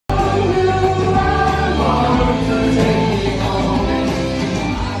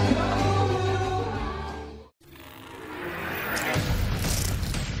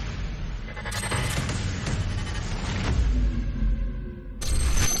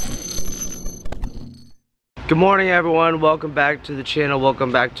Good morning everyone, welcome back to the channel,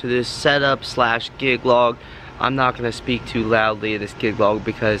 welcome back to this setup slash gig log. I'm not going to speak too loudly in this gig log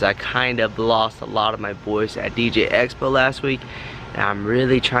because I kind of lost a lot of my voice at DJ Expo last week. And I'm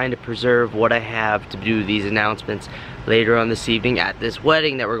really trying to preserve what I have to do these announcements later on this evening at this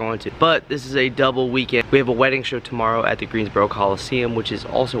wedding that we're going to. But this is a double weekend. We have a wedding show tomorrow at the Greensboro Coliseum, which is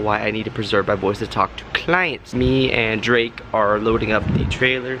also why I need to preserve my voice to talk to clients. Me and Drake are loading up the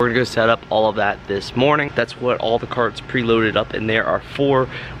trailer. We're gonna go set up all of that this morning. That's what all the carts preloaded up in there are for.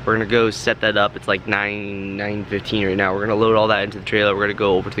 We're gonna go set that up. It's like 9:15 right now. We're gonna load all that into the trailer. We're gonna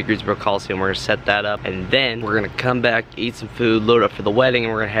go over to the Greensboro Coliseum. We're gonna set that up, and then we're gonna come back, eat some food, load up for the wedding,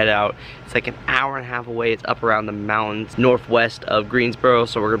 and we're gonna head out. It's like an hour and a half away. It's up around the mountains northwest of Greensboro,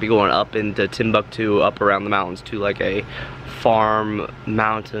 so we're gonna be going up into Timbuktu, up around the mountains to like a farm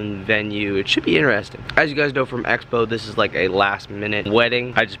mountain venue. It should be interesting. As you guys know from Expo, this is like a last minute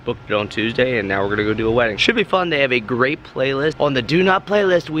wedding. I just booked it on Tuesday and now we're gonna go do a wedding. Should be fun. They have a great playlist. On the Do Not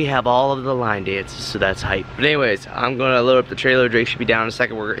playlist, we have all of the line dances, so that's hype. But anyways, I'm gonna load up the trailer. Drake should be down in a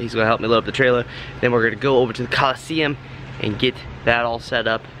second. He's gonna help me load up the trailer. Then we're gonna go over to the Coliseum and get that all set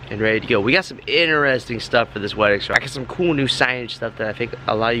up and ready to go. We got some interesting stuff for this wedding show. I got some cool new signage stuff that I think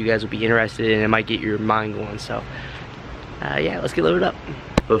a lot of you guys will be interested in. It might get your mind going, so yeah, let's get loaded up.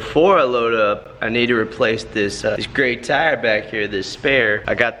 Before I load up, I need to replace this great tire back here, this spare.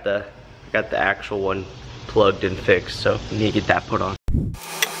 I got the actual one plugged and fixed, so I need to get that put on.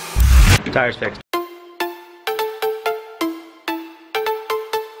 Tire's fixed.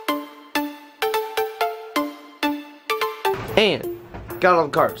 And got all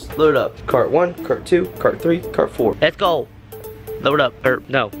the carts loaded up. Cart 1, cart 2, cart 3, cart 4. Let's go. Load up. Or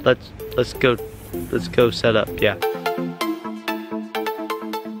no, let's go set up. Yeah.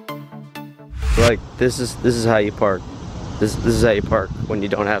 Like this is how you park. This is how you park when you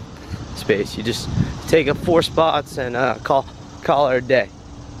don't have space. You just take up 4 spots and call it a day.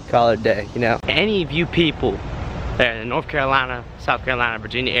 Call it a day, you know. Any of you people that are in North Carolina, South Carolina,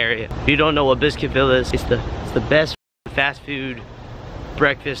 Virginia area, if you don't know what Biscuitville is, it's the best fast food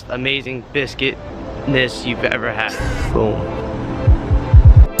breakfast amazing biscuitness you've ever had. Boom.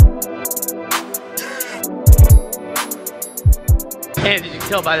 And as you can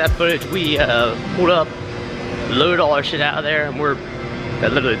tell by that footage, we pulled up, loaded all our shit out of there, and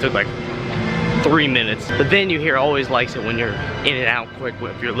that literally took like 3 minutes. But then you hear always likes it when you're in and out quick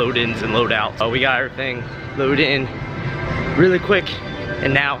with your load ins and load outs. So we got everything loaded in really quick,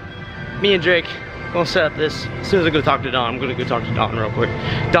 and now me and Drake gonna set up this. As soon as I go talk to Don, I'm gonna go talk to Don real quick.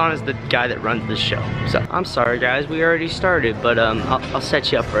 Don is the guy that runs this show. So I'm sorry guys, we already started, but I'll set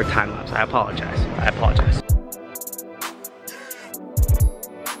you up for a time lapse. I apologize. I apologize.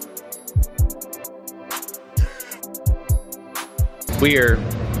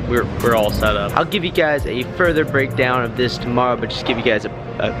 We're all set up. I'll give you guys a further breakdown of this tomorrow, but just give you guys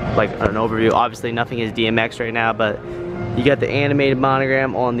like an overview. Obviously nothing is DMX right now, but you got the animated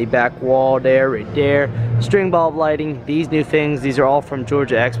monogram on the back wall there, right there. String bulb lighting, these new things, these are all from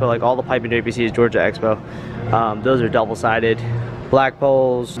Georgia Expo. Like all the piping JPC is Georgia Expo. Those are double-sided. Black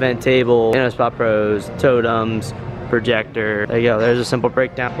poles, vent table, InnoSpot Pros, totems, projector. There you go, there's a simple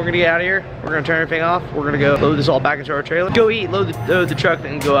breakdown. We're gonna get out of here, we're gonna turn everything off, we're gonna go load this all back into our trailer, go eat, load the truck,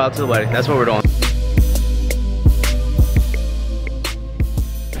 then go out to the wedding. That's what we're doing.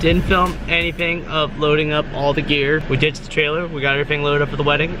 Didn't film anything of loading up all the gear. We ditched the trailer, we got everything loaded up for the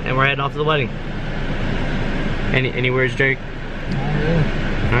wedding, and we're heading off to the wedding. Any words, Drake?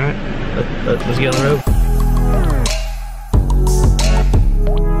 Alright, let's get on the road.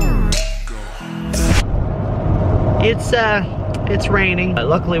 It's raining.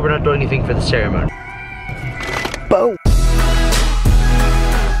 Luckily, we're not doing anything for the ceremony. Boom!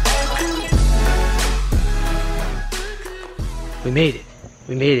 We made it.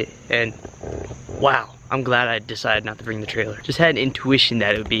 We made it. And wow, I'm glad I decided not to bring the trailer. Just had an intuition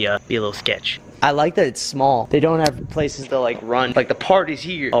that it would be a little sketch. I like that it's small. They don't have places to like run. Like the party's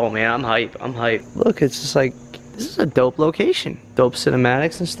here. Oh man, I'm hype. I'm hype. Look, it's just like, this is a dope location. Dope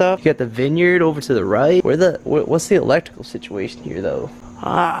cinematics and stuff. You got the Vineyard over to the right. What's the electrical situation here though?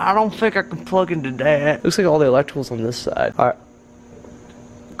 I don't think I can plug into that. Looks like all the electrical's on this side. All right.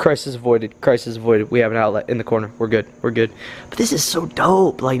 Crisis avoided. Crisis avoided. We have an outlet in the corner. We're good. We're good. But this is so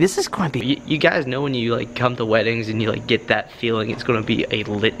dope. Like this is going to be. You guys know when you like come to weddings and you like get that feeling it's going to be a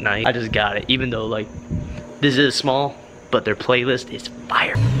lit night. I just got it. Even though like this is small, but their playlist is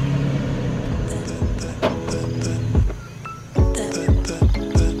fire.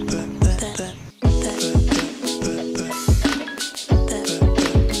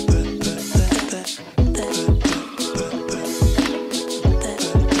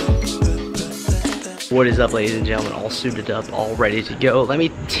 What is up, ladies and gentlemen? All suited up, all ready to go. Let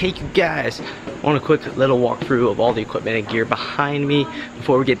me take you guys on a quick little walkthrough of all the equipment and gear behind me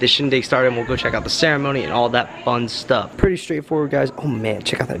before we get this shindig started. We'll go check out the ceremony and all that fun stuff. Pretty straightforward, guys. Oh man,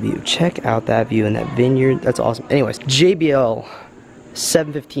 check out that view. Check out that view in that vineyard. That's awesome. Anyways, JBL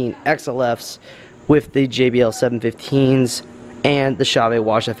 715 XLFs with the JBL 715s and the Chave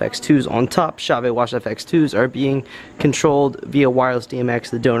Wash FX2s on top. Chave Wash FX2s are being controlled via wireless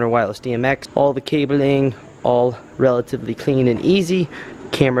DMX, the donor wireless DMX. All the cabling, all relatively clean and easy.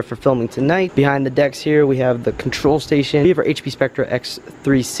 Camera for filming tonight. Behind the decks here, we have the control station. We have our HP Spectra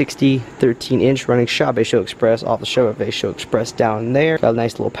X360 13-inch running Chave Show Express off the Chave Show Express down there. Got a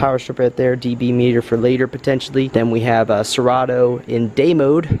nice little power strip right there, DB meter for later potentially. Then we have Serato in day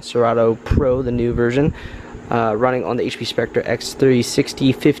mode, Serato Pro, the new version. Running on the HP Spectra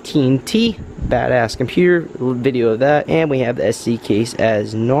X360 15T. Badass computer, video of that. And we have the SC case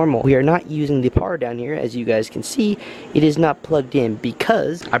as normal. We are not using the power down here. As you guys can see, it is not plugged in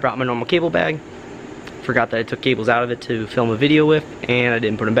because I brought my normal cable bag. Forgot that I took cables out of it to film a video with, and I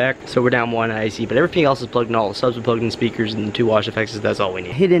didn't put them back. So we're down one IC, but everything else is plugged in. All the subs are plugged in, speakers and the 2 wash effects. That's all we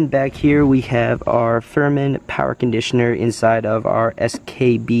need. Hidden back here, we have our Furman power conditioner inside of our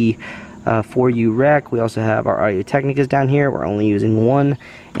SKB 4U rack. We also have our Audio Technicas down here. We're only using one.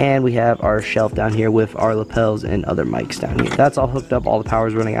 And we have our shelf down here with our lapels and other mics down here. That's all hooked up. All the power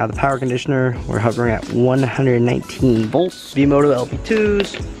is running out of the power conditioner. We're hovering at 119 volts. V-Moto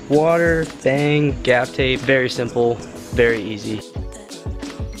LP2s, water, bang, gaff tape. Very simple, very easy.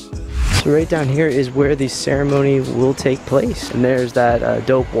 So right down here is where the ceremony will take place. And there's that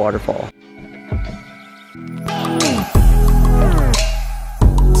dope waterfall.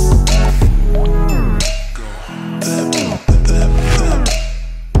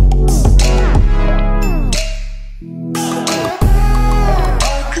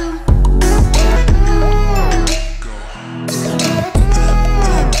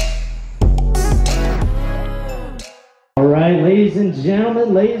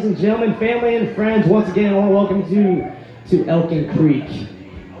 Ladies and gentlemen, family and friends, once again I want to welcome you to Elkin Creek.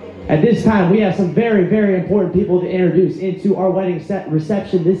 At this time, we have some very, very important people to introduce into our wedding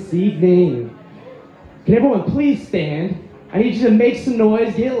reception this evening. Can everyone please stand? I need you to make some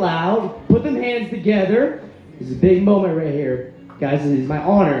noise, get loud, put them hands together. This is a big moment right here. Guys, it is my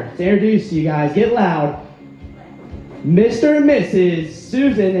honor to introduce you guys. Get loud. Mr. and Mrs.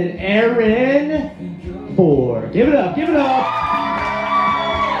 Susan and Aaron Ford. Give it up, give it up.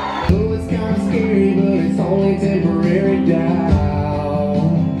 Oh, it's kind of scary, but it's only temporary doubt.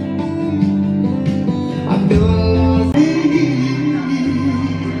 I feel lost.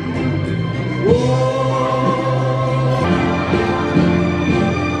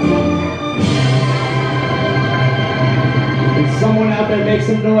 Can someone out there make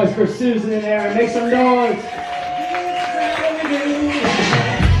some noise for Susan and Aaron? Make some noise.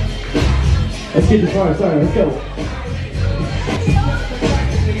 Let's get this party started. Let's go.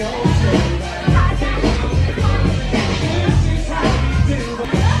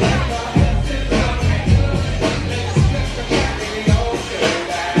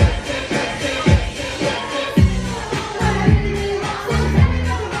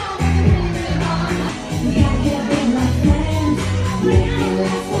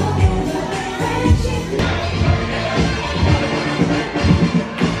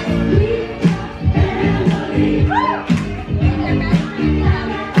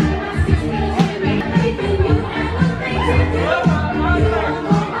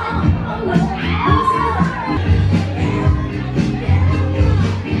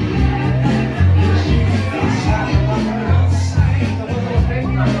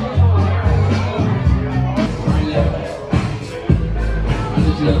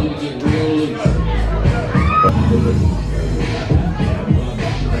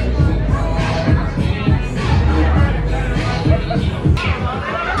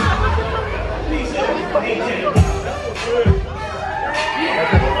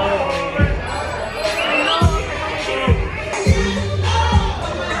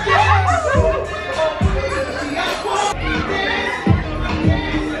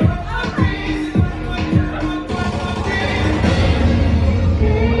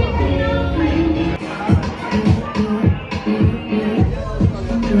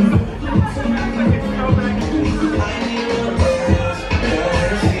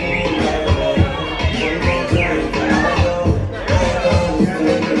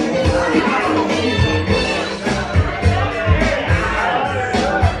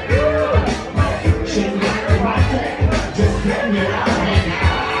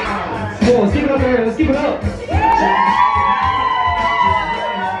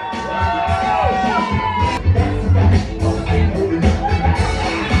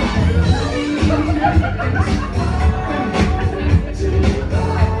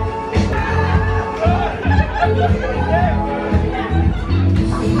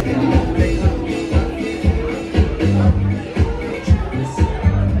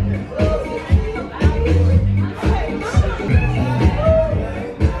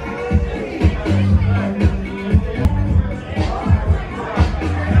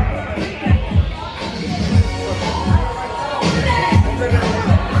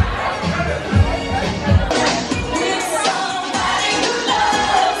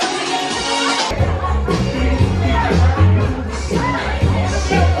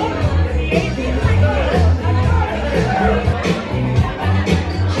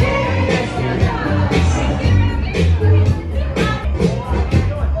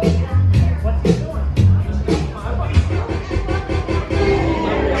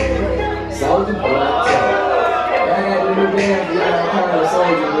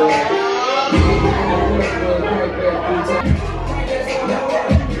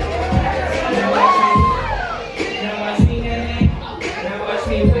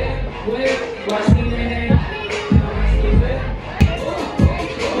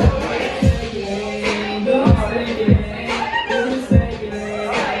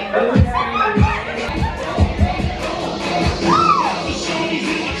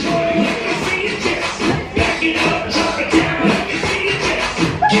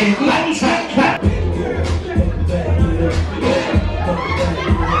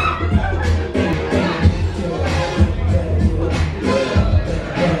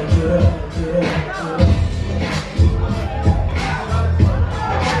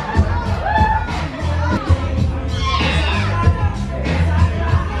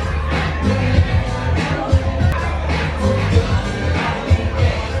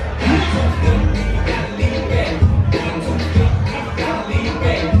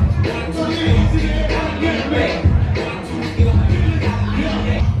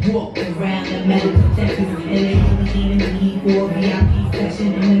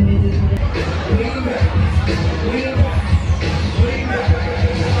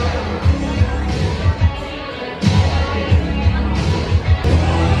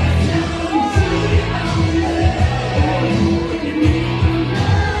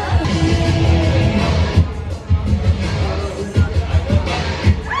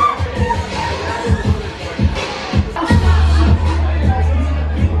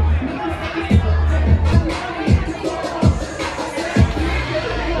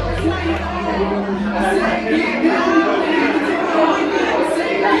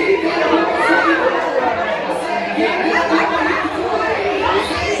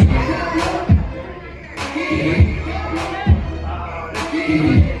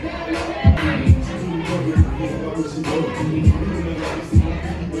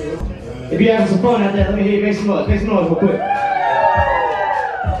 If you're having some fun out there, let me hear you make some noise. Make some noise real quick.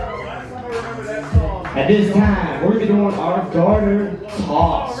 At this time, we're doing our garter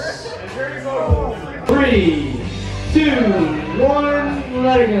toss. 3, 2, 1,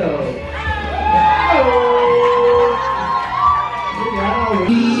 let it go.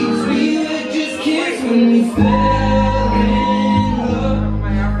 We were just kids when we fell in love,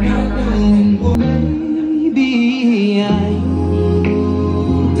 not knowing what maybe I'm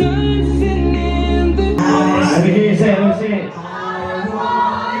dancing in the dark. Let me hear you say it, let me see it. I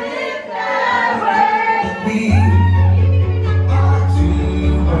want it that way. We are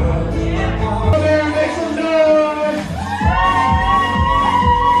two worlds apart. There, make some noise.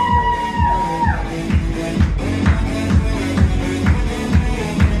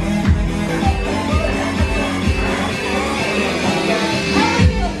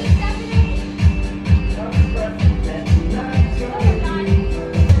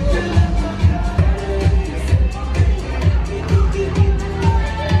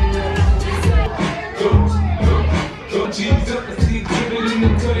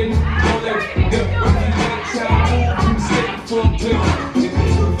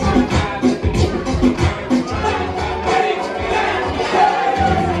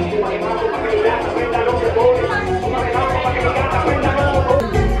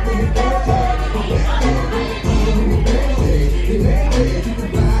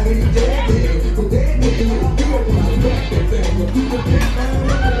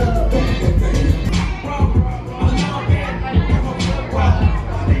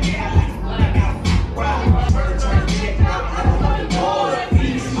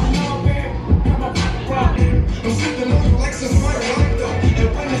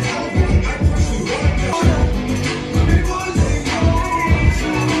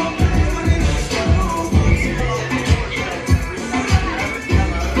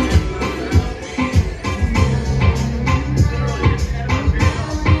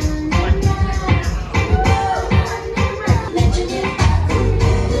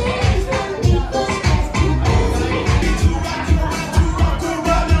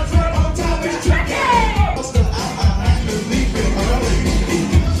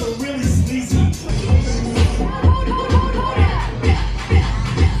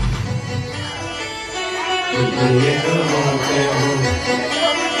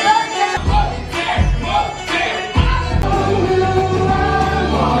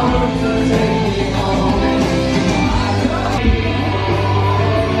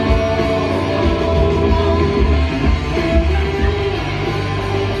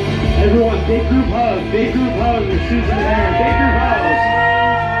 group hug. Big group hug with Susan and Aaron. Big group hugs.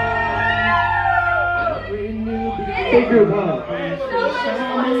 Big group hug.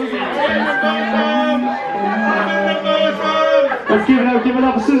 Let's give it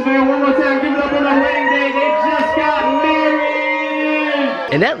up for Susan and Aaron one more time. Give it up on their wedding day. They just got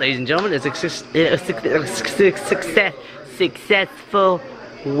married. And that, ladies and gentlemen, is a successful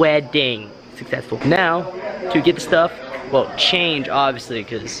wedding. Successful. Now, to get the stuff, well, change obviously,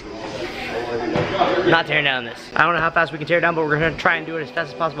 because not tearing down this. I don't know how fast we can tear it down, but we're gonna try and do it as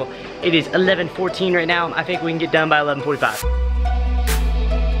fast as possible. It is 11:14 right now. I think we can get done by 11:45.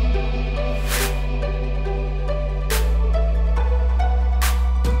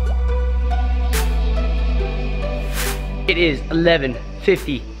 It is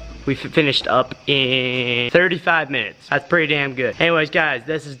 11:50. We finished up in 35 minutes. That's pretty damn good. Anyways, guys,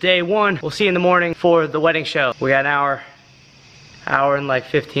 this is day one. We'll see you in the morning for the wedding show. We got an hour and like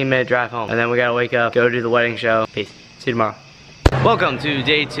 15-minute drive home. And then we gotta wake up, go do the wedding show. Peace. See you tomorrow. Welcome to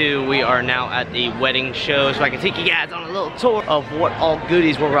day two. We are now at the wedding show, so I can take you guys on a little tour of what all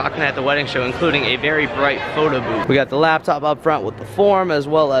goodies we're rocking at the wedding show, including a very bright photo booth. We got the laptop up front with the form, as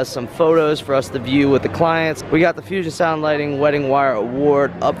well as some photos for us to view with the clients. We got the Fusion Sound Lighting Wedding Wire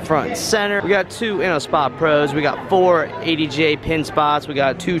Award up front and center. We got 2 InnoSpot Pros. We got 4 ADJ pin spots. We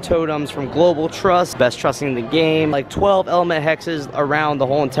got 2 totems from Global Truss, best trussing in the game. Like 12 element hexes around the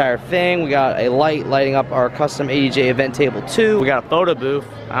whole entire thing. We got a light lighting up our custom ADJ event table 2. We got a photo booth.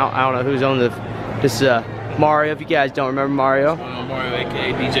 I don't know who's on this is Mario, if you guys don't remember Mario. Mario,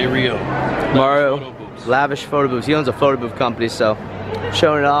 aka DJ Rio. Mario, Lavish Photo Booths. He owns a photo booth company, so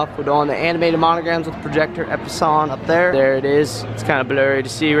showing it off. We're doing the animated monograms with the projector Epson up there. There it is. It's kind of blurry to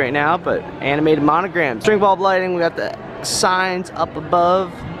see right now, but animated monograms. String bulb lighting. We got the signs up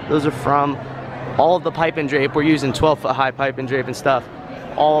above. Those are from all of the pipe and drape. We're using 12-foot high pipe and drape and stuff.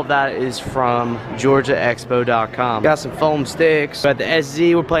 All of that is from GeorgiaExpo.com. Got some foam sticks. Got the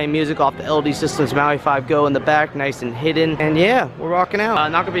SZ. We're playing music off the LD Systems Maui 5 Go in the back, nice and hidden. And yeah, we're rocking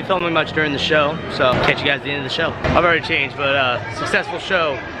out. Not gonna be filming much during the show, so catch you guys at the end of the show. I've already changed, but successful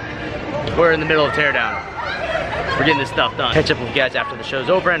show. We're in the middle of teardown. We're getting this stuff done. Catch up with you guys after the show's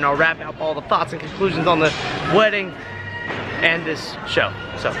over, and I'll wrap up all the thoughts and conclusions on the wedding and this show.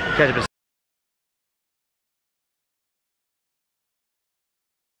 So catch up.